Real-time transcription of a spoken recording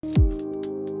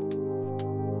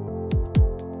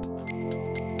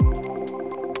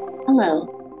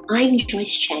Hello, I'm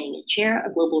Joyce Chang, Chair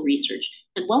of Global Research,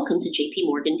 and welcome to JP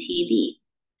Morgan TV.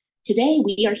 Today,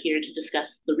 we are here to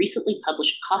discuss the recently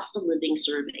published cost of living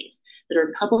surveys that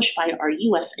are published by our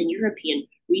US and European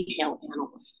retail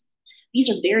analysts. These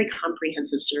are very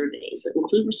comprehensive surveys that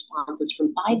include responses from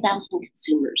 5,000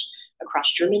 consumers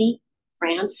across Germany,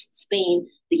 France, Spain,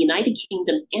 the United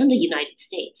Kingdom, and the United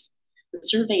States. The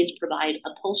surveys provide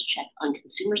a pulse check on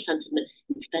consumer sentiment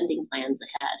and spending plans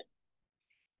ahead.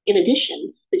 In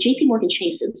addition, the JP Morgan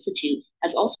Chase Institute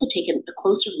has also taken a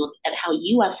closer look at how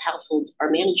US households are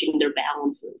managing their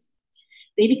balances.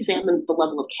 They've examined the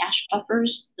level of cash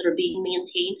buffers that are being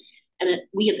maintained,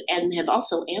 and have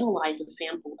also analyzed a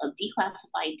sample of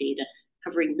declassified data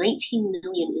covering 19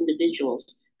 million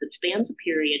individuals that spans the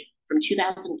period from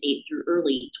 2008 through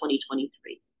early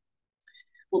 2023.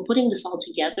 Well, putting this all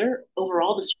together,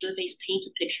 overall, the surveys paint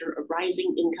a picture of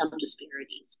rising income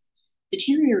disparities,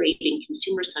 deteriorating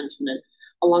consumer sentiment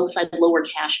alongside lower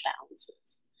cash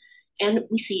balances. And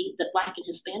we see that Black and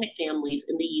Hispanic families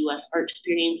in the US are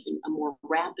experiencing a more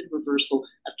rapid reversal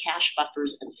of cash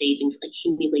buffers and savings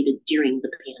accumulated during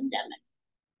the pandemic.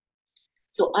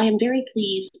 So I am very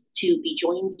pleased to be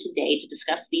joined today to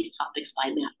discuss these topics by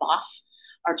Matt Boss,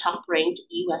 our top-ranked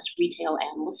US retail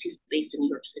analyst who's based in New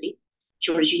York City,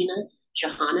 Georgina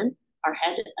Johanan, our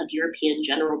head of European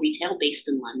General Retail based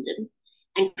in London,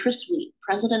 and Chris Wheat,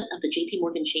 president of the JP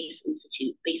Morgan Chase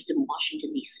Institute based in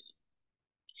Washington, D.C.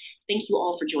 Thank you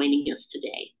all for joining us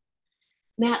today.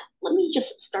 Matt, let me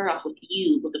just start off with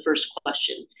you with the first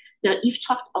question. Now, you've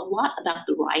talked a lot about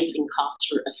the rising costs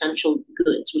for essential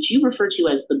goods, which you refer to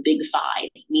as the big five,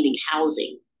 meaning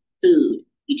housing, food,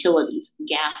 utilities,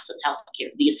 gas, and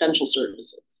healthcare, the essential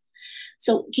services.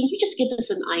 So can you just give us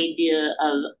an idea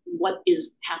of what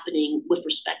is happening with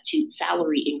respect to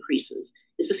salary increases?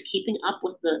 Is this keeping up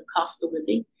with the cost of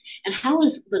living? And how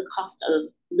is the cost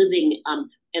of living and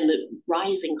the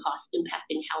rising costs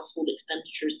impacting household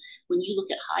expenditures when you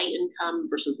look at high income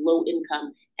versus low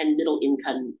income and middle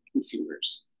income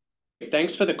consumers?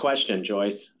 Thanks for the question,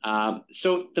 Joyce.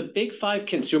 So the big five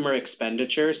consumer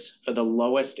expenditures for the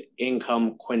lowest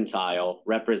income quintile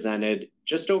represented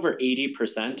just over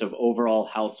 80% of overall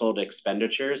household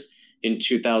expenditures in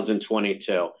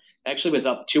 2022. Actually was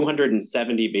up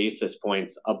 270 basis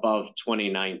points above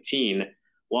 2019,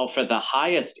 while for the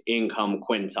highest income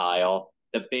quintile,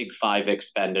 the big five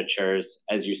expenditures,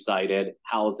 as you cited,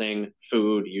 housing,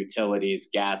 food, utilities,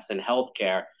 gas, and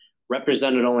healthcare,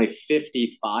 represented only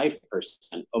 55%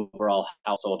 overall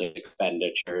household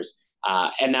expenditures.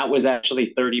 And that was actually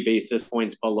 30 basis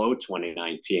points below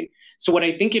 2019. So what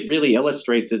I think it really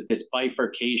illustrates is this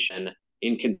bifurcation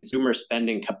in consumer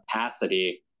spending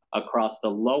capacity across the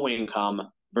low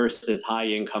income versus high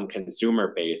income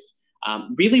consumer base.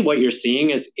 Really what you're seeing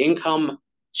is income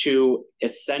to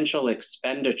essential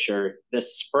expenditure, the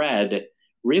spread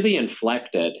really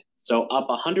inflected. So up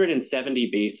 170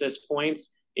 basis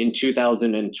points in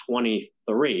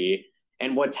 2023.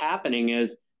 And what's happening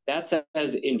is that's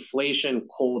as inflation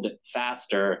cooled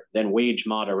faster than wage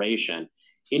moderation.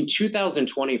 In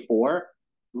 2024,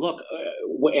 look,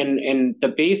 and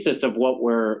the basis of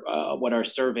what our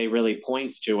survey really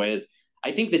points to is,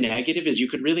 I think the negative is you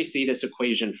could really see this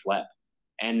equation flip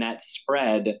and that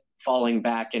spread falling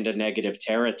back into negative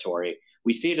territory.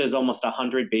 We see it as almost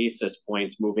 100 basis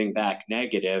points moving back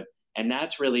negative, and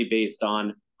that's really based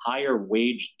on higher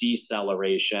wage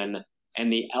deceleration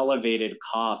and the elevated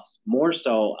costs, more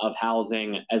so of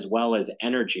housing as well as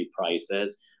energy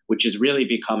prices, which is really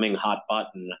becoming hot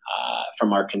button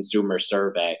from our consumer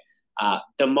survey.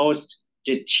 The most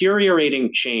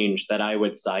deteriorating change that I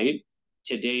would cite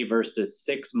today versus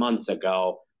 6 months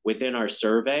ago within our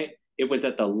survey, it was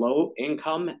at the low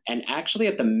income and actually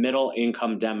at the middle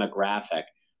income demographic.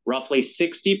 Roughly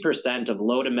 60% of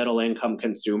low to middle income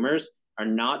consumers are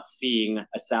not seeing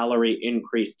a salary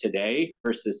increase today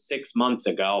versus 6 months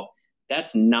ago.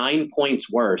 That's 9 points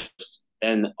worse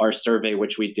than our survey,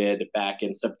 which we did back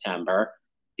in September.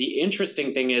 The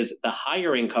interesting thing is the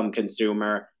higher income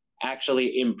consumer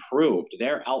actually improved.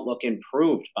 Their outlook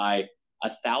improved by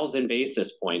 1,000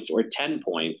 basis points or 10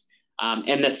 points.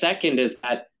 And the second is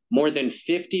that more than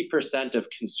 50% of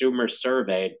consumers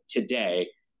surveyed today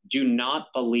do not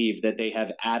believe that they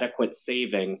have adequate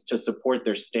savings to support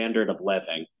their standard of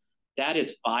living. That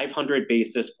is 500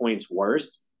 basis points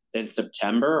worse than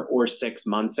September or 6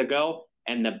 months ago.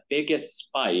 And the biggest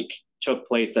spike took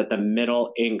place at the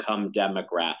middle income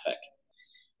demographic.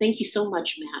 Thank you so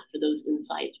much, Matt, for those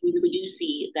insights. We really do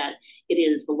see that it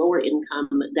is the lower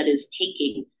income that is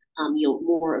taking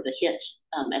more of a hit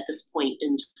at this point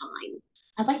in time.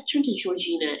 I'd like to turn to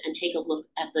Georgina and take a look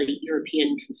at the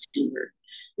European consumer.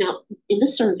 Now, in the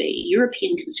survey,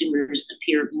 European consumers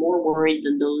appear more worried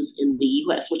than those in the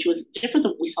US, which was different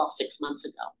than what we saw 6 months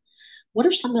ago. What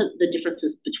are some of the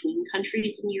differences between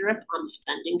countries in Europe on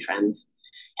spending trends?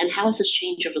 And how has this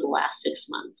changed over the last 6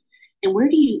 months? And where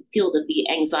do you feel that the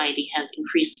anxiety has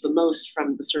increased the most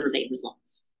from the survey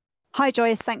results? Hi,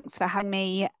 Joyce. Thanks for having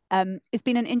me. It's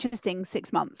been an interesting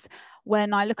 6 months.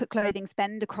 When I look at clothing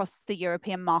spend across the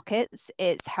European markets,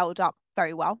 it's held up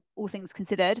very well, all things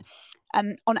considered.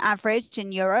 On average,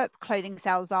 in Europe, clothing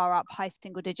sales are up high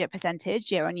single digit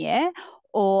percentage year on year,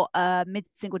 or mid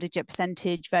single digit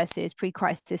percentage versus pre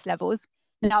crisis levels.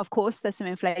 Now, of course, there's some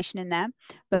inflation in there,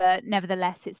 but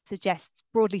nevertheless, it suggests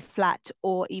broadly flat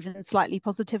or even slightly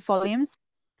positive volumes.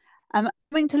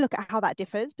 Going to look at how that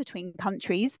differs between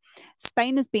countries.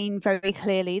 Spain has been very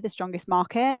clearly the strongest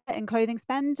market in clothing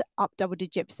spend, up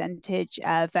double-digit percentage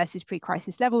versus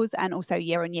pre-crisis levels and also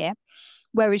year on year.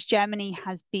 Whereas Germany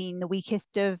has been the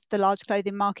weakest of the large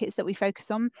clothing markets that we focus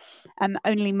on,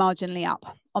 only marginally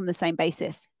up on the same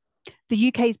basis. The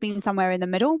UK has been somewhere in the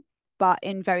middle, but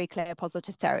in very clear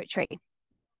positive territory.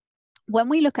 When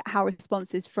we look at how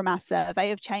responses from our survey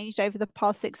have changed over the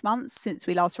past 6 months since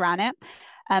we last ran it,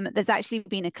 there's actually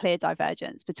been a clear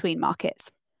divergence between markets.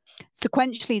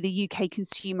 Sequentially, the UK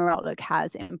consumer outlook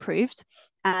has improved,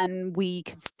 and we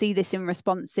can see this in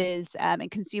responses, in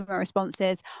consumer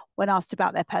responses when asked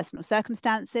about their personal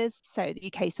circumstances. So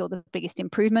the UK saw the biggest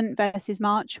improvement versus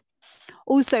March.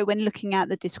 Also, when looking at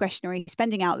the discretionary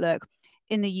spending outlook,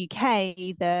 in the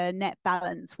UK, the net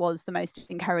balance was the most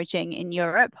encouraging in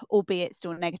Europe, albeit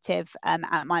still negative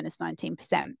at minus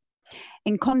 19%.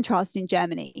 In contrast, in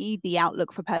Germany, the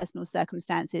outlook for personal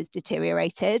circumstances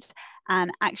deteriorated,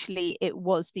 and actually it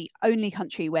was the only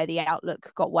country where the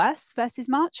outlook got worse versus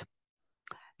March.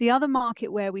 The other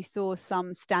market where we saw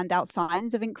some standout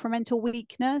signs of incremental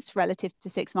weakness relative to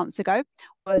 6 months ago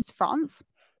was France.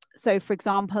 So, for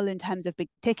example, in terms of big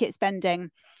ticket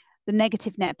spending, the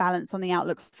negative net balance on the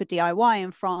outlook for DIY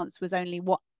in France was only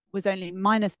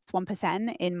minus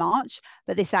 1% in March,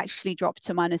 but this actually dropped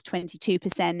to minus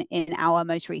 22% in our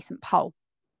most recent poll.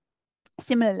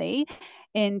 Similarly,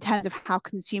 in terms of how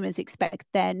consumers expect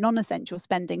their non-essential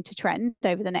spending to trend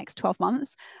over the next 12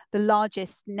 months, the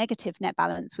largest negative net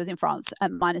balance was in France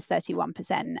at minus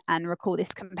 31%. And recall,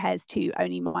 this compares to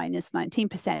only minus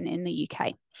 19% in the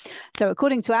UK. So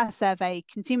according to our survey,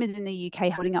 consumers in the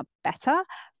UK holding up better,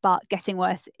 but getting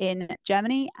worse in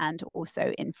Germany and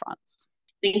also in France.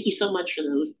 Thank you so much for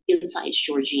those insights,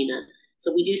 Georgina.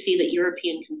 So we do see that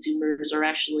European consumers are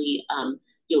actually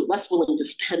less willing to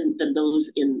spend than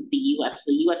those in the US.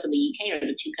 The US and the UK are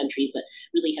the two countries that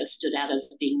really have stood out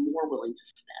as being more willing to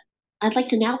spend. I'd like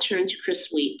to now turn to Chris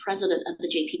Waite, president of the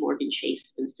JP Morgan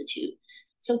Chase Institute.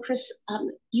 So Chris,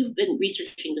 you've been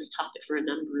researching this topic for a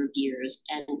number of years,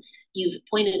 and you've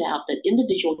pointed out that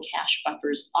individual cash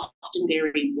buffers often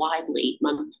vary widely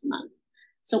month to month.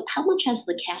 So how much has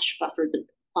the cash buffer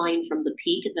declined from the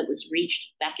peak that was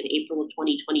reached back in April of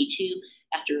 2022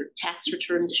 after tax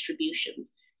return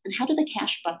distributions? And how do the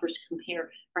cash buffers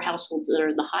compare for households that are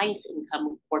in the highest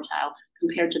income quartile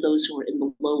compared to those who are in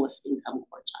the lowest income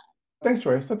quartile? Thanks,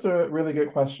 Joyce. That's a really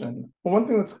good question. Well, one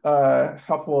thing that's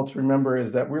helpful to remember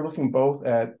is that we're looking both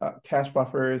at cash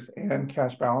buffers and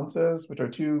cash balances, which are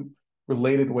two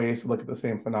related ways to look at the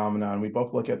same phenomenon. We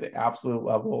both look at the absolute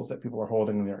levels that people are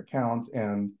holding in their accounts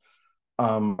and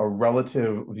a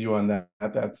relative view on that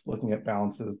that's looking at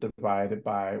balances divided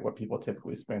by what people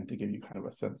typically spend to give you kind of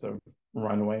a sense of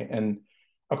runway. And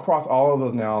across all of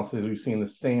those analyses, we've seen the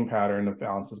same pattern of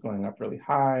balances going up really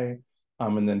high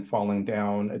and then falling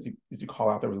down. As you call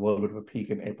out, there was a little bit of a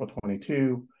peak in April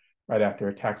 22, right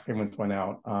after tax payments went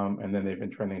out, and then they've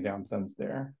been trending down since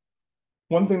there.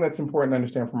 One thing that's important to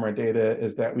understand from our data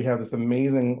is that we have this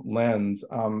amazing lens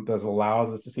that allows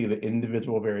us to see the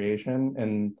individual variation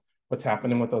and what's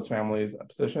happening with those families'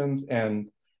 positions. And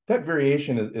that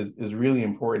variation is really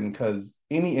important because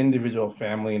any individual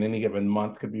family in any given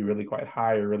month could be really quite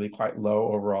high or really quite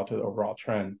low overall to the overall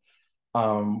trend,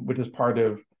 which is part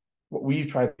of what we've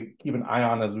tried to keep an eye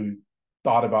on as we've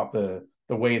thought about the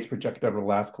way it's projected over the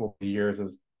last couple of years,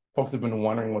 as folks have been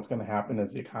wondering what's going to happen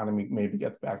as the economy maybe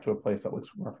gets back to a place that looks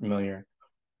more familiar.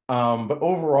 But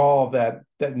overall, that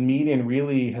median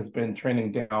really has been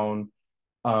trending down,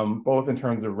 both in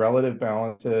terms of relative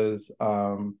balances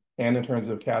and in terms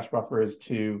of cash buffers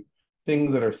to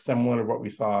things that are similar to what we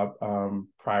saw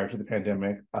prior to the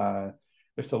pandemic. They're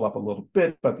still up a little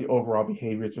bit, but the overall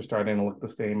behaviors are starting to look the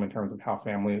same in terms of how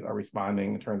families are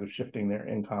responding in terms of shifting their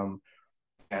income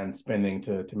and spending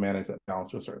to manage that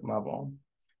balance to a certain level.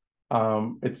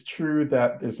 It's true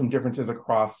that there's some differences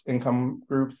across income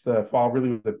groups. The fall really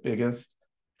was the biggest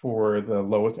for the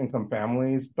lowest income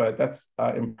families, but that's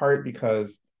in part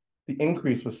because the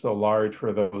increase was so large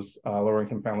for those lower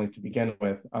income families to begin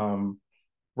with.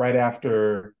 Right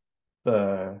after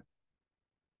the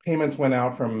payments went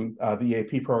out from the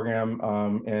EAP program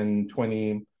in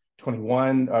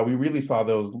 2021, we really saw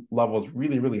those levels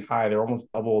really, really high. They're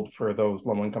almost doubled for those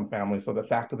low income families. So the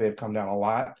fact that they've come down a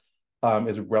lot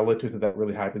is relative to that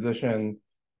really high position.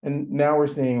 And now we're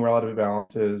seeing relative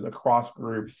balances across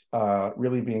groups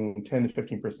really being 10 to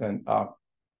 15% up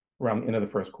around the end of the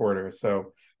first quarter.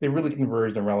 So they really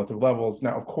converged in relative levels.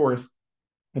 Now, of course,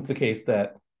 it's the case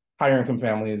that higher income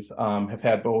families have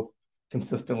had both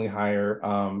consistently higher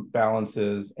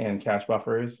balances and cash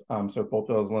buffers. So both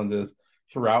those lenses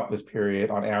throughout this period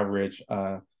on average.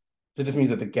 So it just means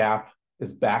that the gap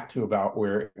is back to about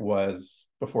where it was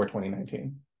before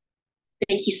 2019.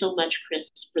 Thank you so much,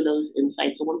 Chris, for those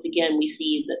insights. So once again, we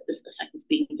see that this effect is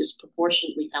being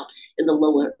disproportionately felt in the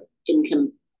lower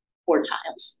income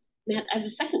quartiles. Matt, I have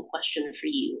a second question for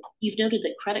you. You've noted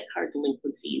that credit card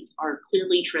delinquencies are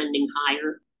clearly trending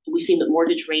higher. We've seen that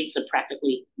mortgage rates have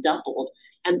practically doubled,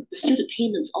 and the student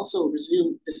payments also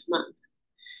resumed this month.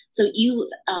 So you've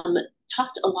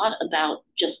talked a lot about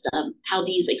just how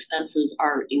these expenses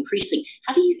are increasing.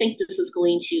 How do you think this is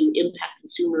going to impact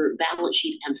consumer balance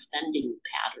sheet and spending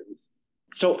patterns?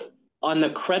 So on the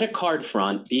credit card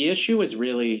front, the issue is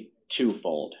really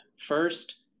twofold.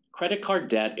 First, credit card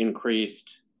debt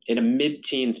increased at a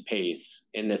mid-teens pace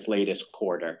in this latest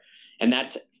quarter, and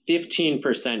that's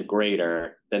 15%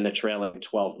 greater than the trailing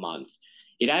 12 months.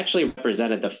 It actually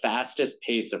represented the fastest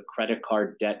pace of credit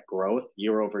card debt growth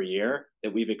year over year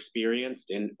that we've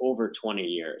experienced in over 20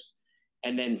 years.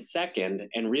 And then second,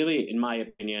 and really, in my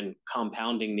opinion,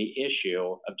 compounding the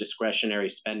issue of discretionary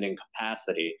spending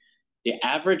capacity, the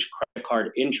average credit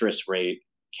card interest rate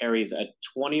carries a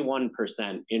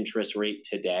 21% interest rate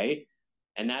today,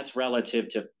 and that's relative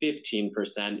to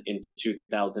 15% in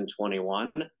 2021,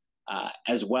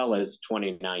 as well as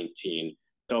 2019.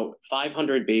 So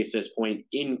 500 basis point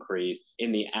increase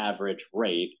in the average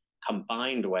rate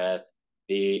combined with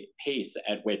the pace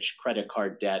at which credit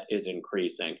card debt is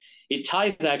increasing. It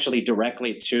ties actually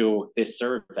directly to this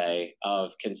survey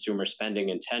of consumer spending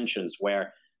intentions,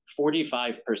 where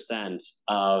 45%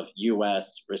 of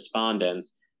US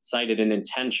respondents cited an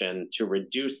intention to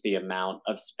reduce the amount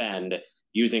of spend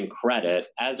using credit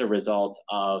as a result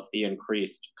of the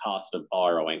increased cost of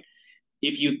borrowing.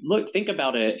 If you think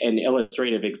about an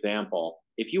illustrative example,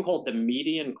 if you hold the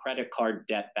median credit card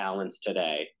debt balance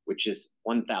today, which is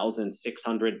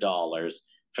 $1,600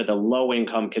 for the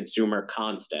low-income consumer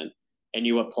constant, and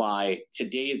you apply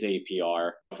today's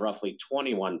APR of roughly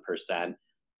 21%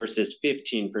 versus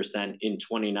 15% in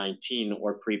 2019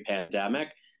 or pre-pandemic,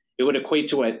 it would equate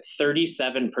to a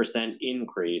 37%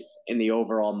 increase in the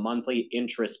overall monthly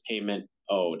interest payment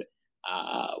owed.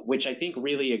 Which I think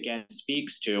really, again,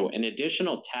 speaks to an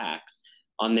additional tax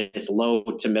on this low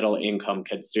to middle income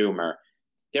consumer.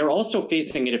 They're also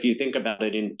facing it, if you think about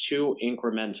it, in two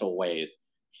incremental ways.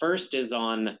 First is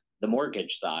on the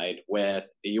mortgage side, with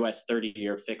the US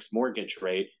 30-year fixed mortgage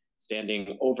rate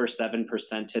standing over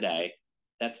 7% today.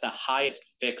 That's the highest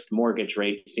fixed mortgage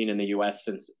rate seen in the US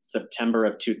since September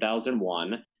of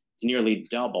 2001. It's nearly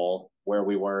double where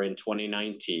we were in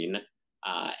 2019.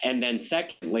 And then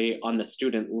secondly, on the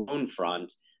student loan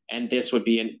front, and this would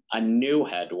be a new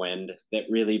headwind that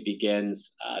really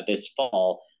begins this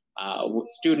fall,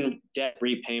 student debt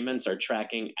repayments are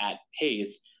tracking at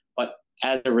pace, but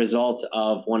as a result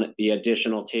of the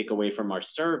additional takeaway from our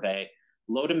survey,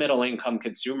 low to middle income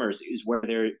consumers is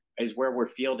where we're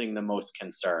fielding the most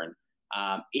concern.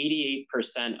 88%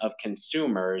 of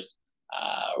consumers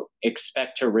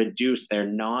expect to reduce their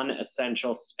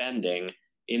non-essential spending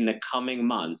in the coming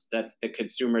months. That's the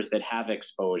consumers that have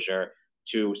exposure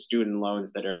to student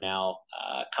loans that are now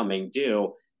coming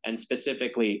due. And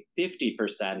specifically,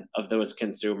 50% of those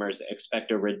consumers expect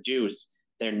to reduce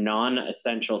their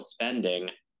non-essential spending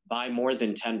by more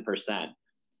than 10%.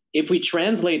 If we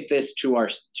translate this to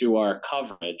our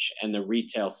coverage and the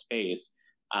retail space,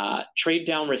 trade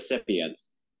down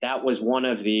recipients, that was one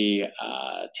of the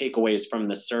takeaways from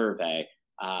the survey.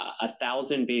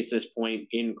 1,000 basis point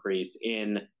increase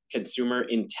in consumer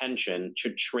intention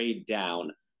to trade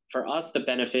down. For us, the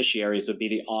beneficiaries would be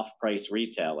the off-price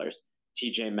retailers,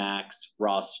 TJ Maxx,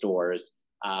 Ross stores.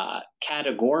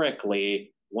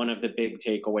 Categorically, one of the big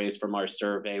takeaways from our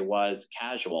survey was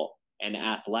casual and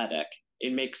athletic.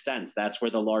 It makes sense. That's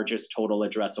where the largest total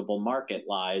addressable market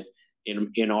lies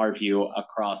in our view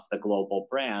across the global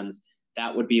brands.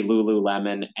 that would be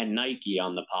Lululemon and Nike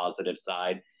on the positive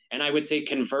side. And I would say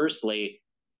conversely,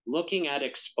 looking at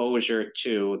exposure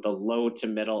to the low to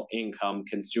middle income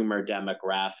consumer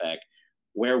demographic,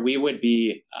 where we would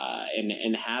be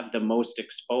and have the most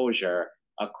exposure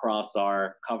across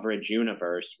our coverage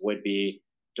universe would be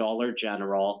Dollar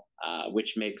General,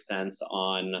 which makes sense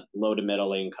on low to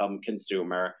middle income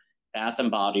consumer, Bath and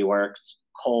Body Works,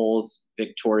 Kohl's,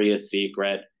 Victoria's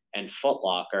Secret, and Foot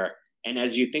Locker. And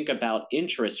as you think about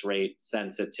interest rate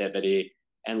sensitivity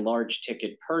and large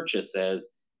ticket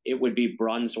purchases, it would be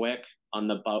Brunswick on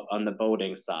the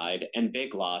boating side and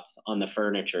Big Lots on the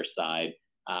furniture side.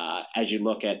 As you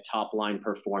look at top line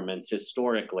performance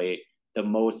historically, the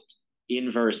most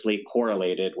inversely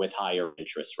correlated with higher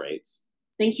interest rates.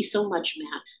 Thank you so much,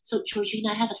 Matt. So, Georgina,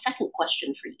 I have a second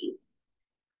question for you.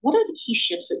 What are the key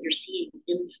shifts that you're seeing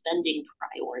in spending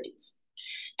priorities?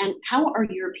 And how are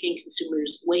European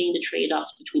consumers weighing the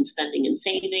trade-offs between spending and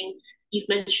saving? You've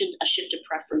mentioned a shift of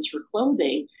preference for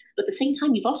clothing, but at the same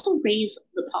time, you've also raised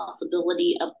the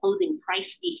possibility of clothing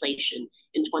price deflation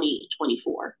in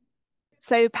 2024.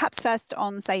 So perhaps first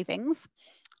on savings.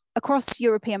 Across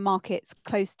European markets,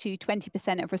 close to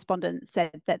 20% of respondents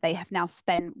said that they have now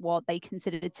spent what they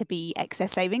considered to be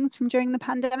excess savings from during the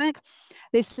pandemic.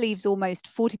 This leaves almost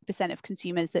 40% of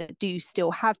consumers that do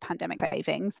still have pandemic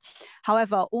savings.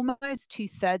 However, almost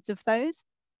 2/3 of those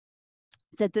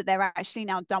said that they're actually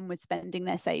now done with spending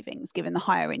their savings given the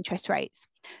higher interest rates.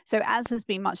 So as has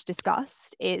been much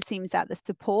discussed, it seems that the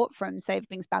support from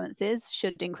savings balances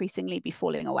should increasingly be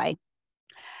falling away.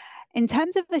 In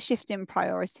terms of the shift in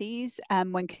priorities,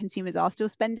 when consumers are still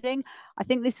spending, I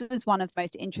think this was one of the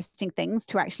most interesting things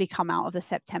to actually come out of the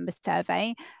September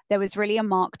survey. There was really a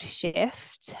marked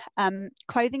shift.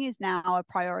 Clothing is now a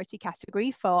priority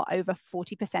category for over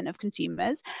 40% of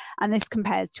consumers, and this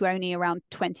compares to only around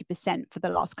 20% for the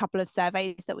last couple of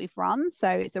surveys that we've run. So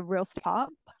it's a real step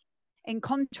up. In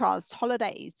contrast,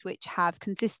 holidays, which have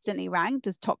consistently ranked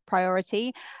as top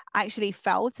priority, actually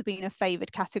fell to being a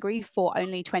favoured category for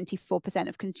only 24%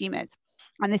 of consumers.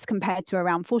 And this compared to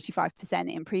around 45%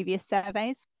 in previous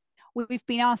surveys. We've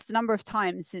been asked a number of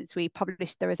times since we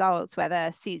published the results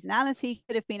whether seasonality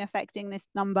could have been affecting this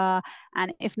number,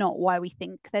 and if not, why we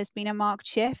think there's been a marked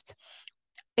shift.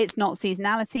 It's not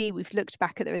seasonality. We've looked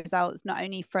back at the results not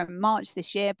only from March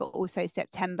this year, but also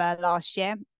September last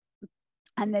year.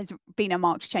 And there's been a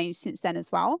marked change since then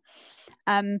as well.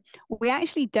 We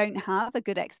actually don't have a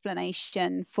good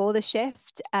explanation for the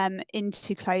shift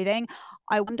into clothing.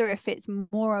 I wonder if it's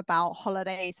more about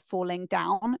holidays falling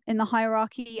down in the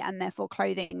hierarchy and therefore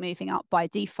clothing moving up by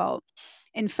default.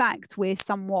 In fact, we're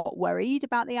somewhat worried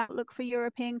about the outlook for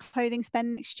European clothing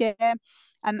spend next year.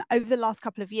 Over the last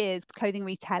couple of years, clothing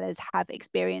retailers have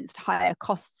experienced higher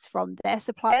costs from their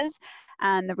suppliers,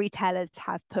 and the retailers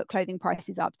have put clothing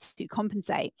prices up to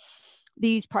compensate.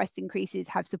 These price increases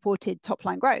have supported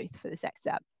top-line growth for the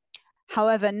sector.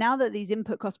 However, now that these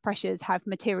input cost pressures have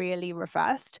materially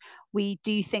reversed, we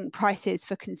do think prices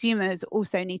for consumers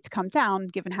also need to come down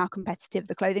given how competitive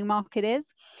the clothing market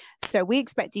is. So we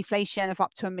expect deflation of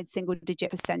up to a mid-single-digit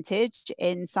percentage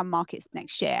in some markets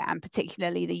next year, and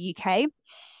particularly the UK.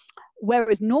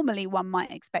 Whereas normally one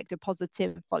might expect a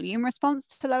positive volume response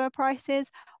to lower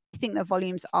prices, we think the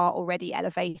volumes are already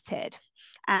elevated.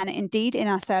 And indeed, in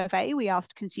our survey, we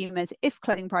asked consumers if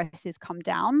clothing prices come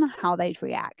down, how they'd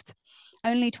react.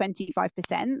 Only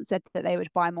 25% said that they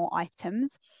would buy more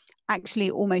items. Actually,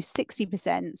 almost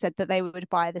 60% said that they would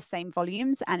buy the same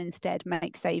volumes and instead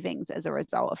make savings as a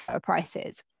result of lower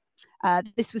prices.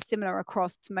 This was similar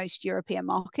across most European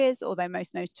markets, although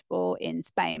most notable in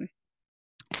Spain.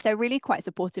 So really quite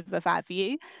supportive of our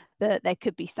view that there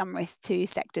could be some risk to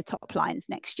sector top lines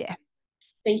next year.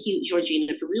 Thank you,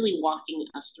 Georgina, for really walking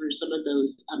us through some of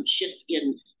those shifts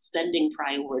in spending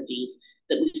priorities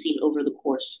that we've seen over the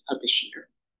course of this year.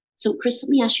 So, Chris, let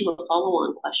me ask you a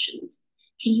follow-on question.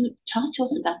 Can you talk to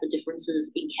us about the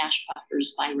differences in cash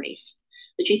buffers by race?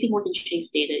 The JP Morgan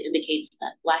Chase data indicates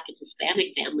that Black and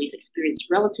Hispanic families experienced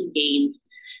relative gains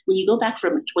when you go back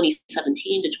from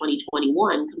 2017 to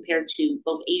 2021 compared to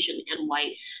both Asian and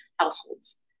white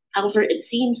households. However, it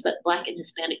seems that Black and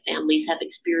Hispanic families have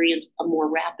experienced a more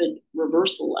rapid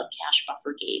reversal of cash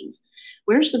buffer gains.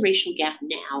 Where's the racial gap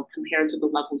now compared to the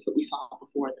levels that we saw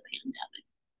before the pandemic?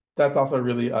 That's also a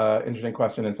really interesting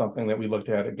question, and something that we looked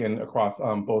at again across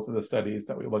both of the studies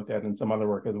that we looked at and some other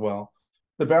work as well.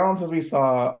 The balances we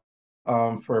saw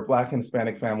for Black and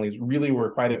Hispanic families really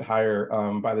were quite a bit higher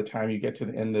by the time you get to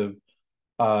the end of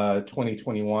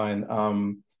 2021.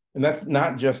 And that's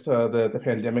not just the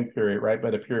pandemic period, right?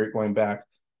 But a period going back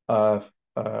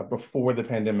before the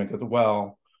pandemic as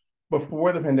well,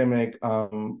 before the pandemic,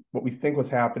 what we think was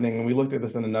happening, and we looked at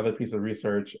this in another piece of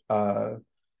research,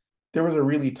 there was a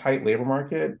really tight labor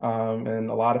market, and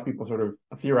a lot of people sort of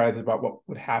theorized about what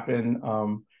would happen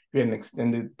if we had an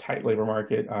extended tight labor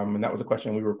market, and that was a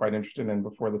question we were quite interested in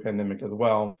before the pandemic as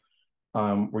well,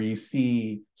 where you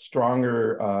see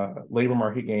stronger labor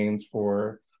market gains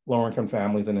for lower income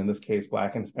families, and in this case,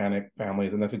 Black and Hispanic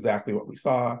families, and that's exactly what we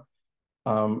saw.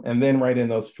 And then right in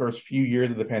those first few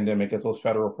years of the pandemic, as those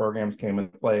federal programs came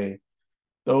into play,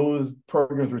 those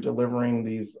programs were delivering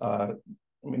these, I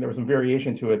mean, there was some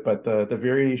variation to it, but the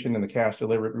variation in the cash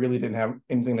delivered really didn't have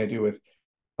anything to do with,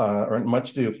 or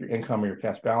much to do with your income or your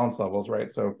cash balance levels,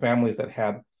 right? So families that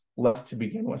had less to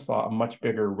begin with saw a much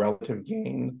bigger relative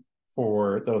gain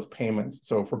for those payments.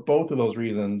 So for both of those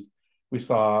reasons, we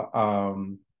saw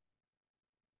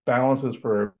balances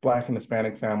for Black and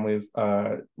Hispanic families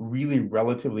really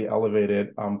relatively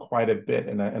elevated quite a bit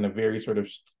in a very sort of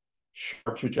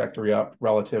sharp trajectory up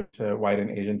relative to white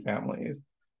and Asian families.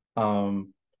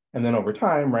 And then over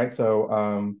time, right,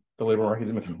 so the labor market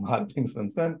has been through a lot of things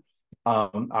since then.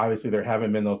 Obviously, there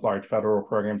haven't been those large federal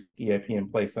programs, EIP, in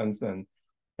place since then.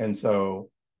 And so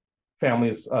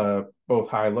families, both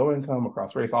high and low income,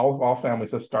 across race, all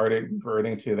families have started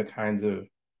reverting to the kinds of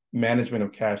management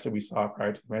of cash that we saw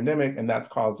prior to the pandemic, and that's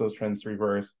caused those trends to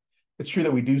reverse. It's true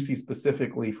that we do see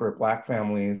specifically for Black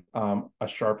families a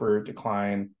sharper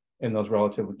decline in those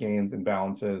relative gains and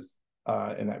balances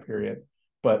in that period.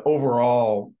 But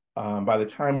overall, by the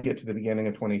time we get to the beginning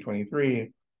of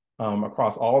 2023,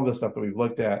 across all of the stuff that we've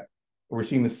looked at, we're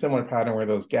seeing this similar pattern where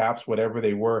those gaps, whatever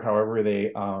they were, however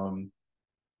they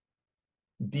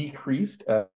decreased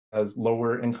as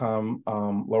lower income,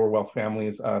 lower wealth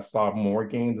families saw more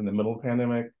gains in the middle of the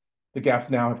pandemic. The gaps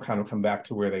now have kind of come back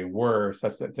to where they were,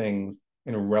 such that things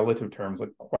in relative terms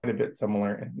look quite a bit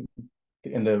similar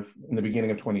in the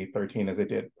beginning of 2013 as they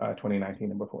did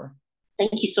 2019 and before.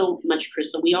 Thank you so much,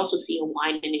 Chris. So we also see a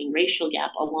widening racial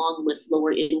gap along with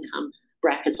lower income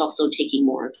brackets also taking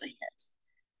more of a hit.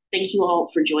 Thank you all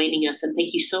for joining us, and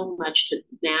thank you so much to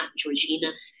Matt,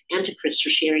 Georgina, and to Chris for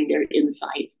sharing their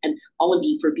insights, and all of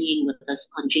you for being with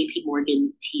us on JP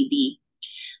Morgan TV.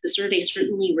 The survey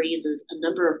certainly raises a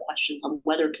number of questions on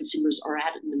whether consumers are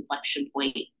at an inflection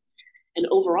point. And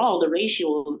overall, the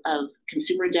ratio of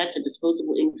consumer debt to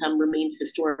disposable income remains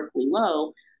historically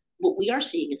low. What we are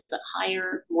seeing is that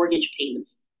higher mortgage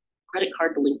payments, credit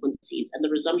card delinquencies, and the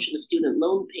resumption of student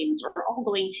loan payments are all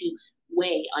going to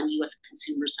weigh on U.S.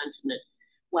 consumer sentiment,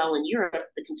 while in Europe,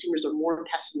 the consumers are more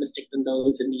pessimistic than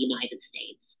those in the United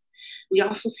States. We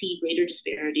also see greater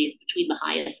disparities between the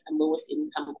highest and lowest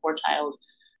income quartiles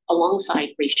alongside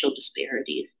racial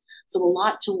disparities. So a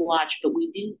lot to watch, but we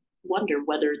do wonder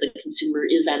whether the consumer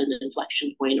is at an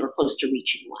inflection point or close to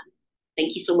reaching one.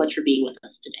 Thank you so much for being with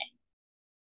us today.